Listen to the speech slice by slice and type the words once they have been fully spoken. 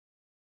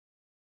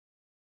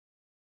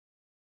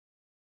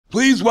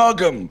Please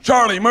welcome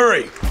CHARLENE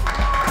MURRAY. Do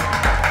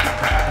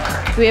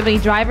we have any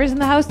drivers in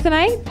the house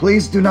tonight?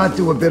 Please do not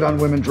do a bit on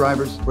women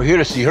drivers. We're here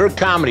to see her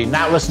comedy,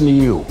 not listen to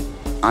you.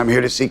 I'm here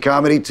to see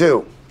comedy,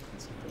 too.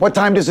 What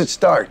time does it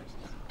start?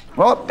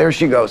 Well, there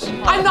she goes.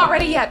 I'm not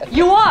ready yet.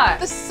 You are.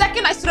 The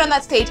second I stood on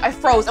that stage, I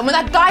froze. And when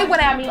that guy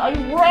went at me, I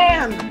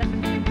ran.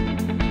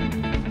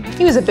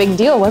 He was a big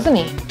deal, wasn't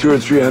he? 200 or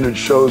 300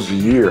 shows a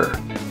year.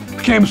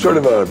 Became sort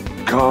of a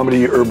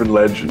comedy urban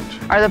legend.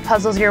 Are the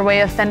puzzles your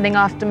way of fending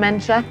off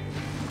dementia?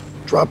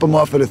 Drop them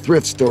off at a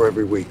thrift store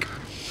every week.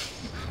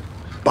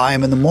 Buy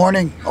them in the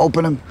morning,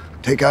 open them,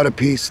 take out a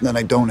piece, and then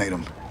I donate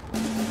them.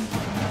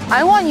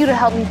 I want you to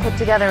help me put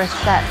together a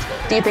set.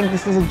 Do you think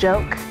this is a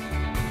joke?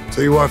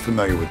 So you are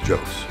familiar with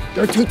jokes.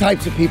 There are two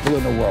types of people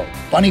in the world,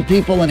 funny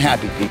people and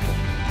happy people.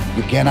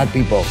 You cannot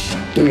be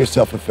both. Do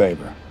yourself a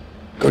favor.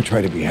 Go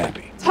try to be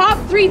happy. Top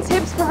 3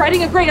 tips for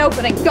writing a great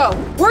opening. Go.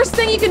 Worst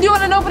thing you can do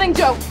on an opening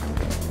joke.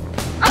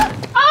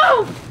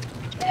 Oh!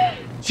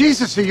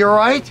 Jesus, are you all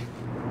right?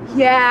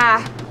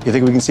 Yeah. You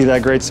think we can see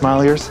that great smile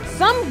of yours?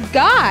 Some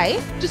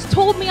guy just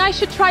told me I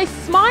should try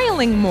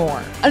smiling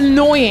more.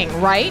 Annoying,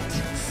 right?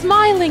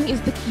 Smiling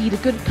is the key to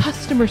good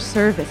customer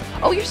service.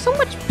 Oh, you're so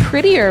much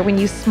prettier when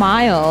you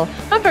smile.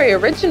 Not very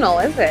original,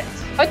 is it?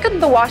 Why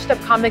couldn't the washed-up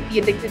comic be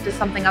addicted to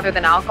something other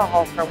than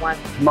alcohol for once?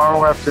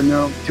 Tomorrow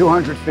afternoon,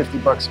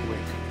 $250 a week.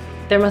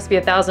 There must be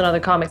 1,000 other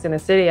comics in the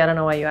city. I don't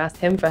know why you asked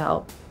him for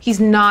help. He's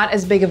not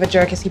as big of a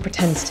jerk as he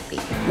pretends to be.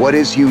 What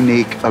is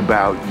unique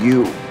about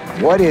you?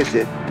 What is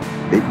it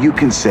that you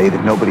can say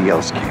that nobody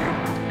else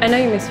can? I know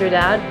you miss your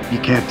dad. You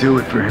can't do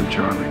it for him,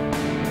 Charlie.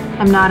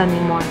 I'm not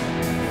anymore.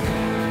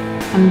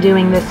 I'm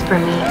doing this for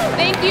me.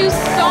 Thank you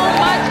so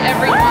much,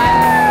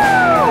 everyone.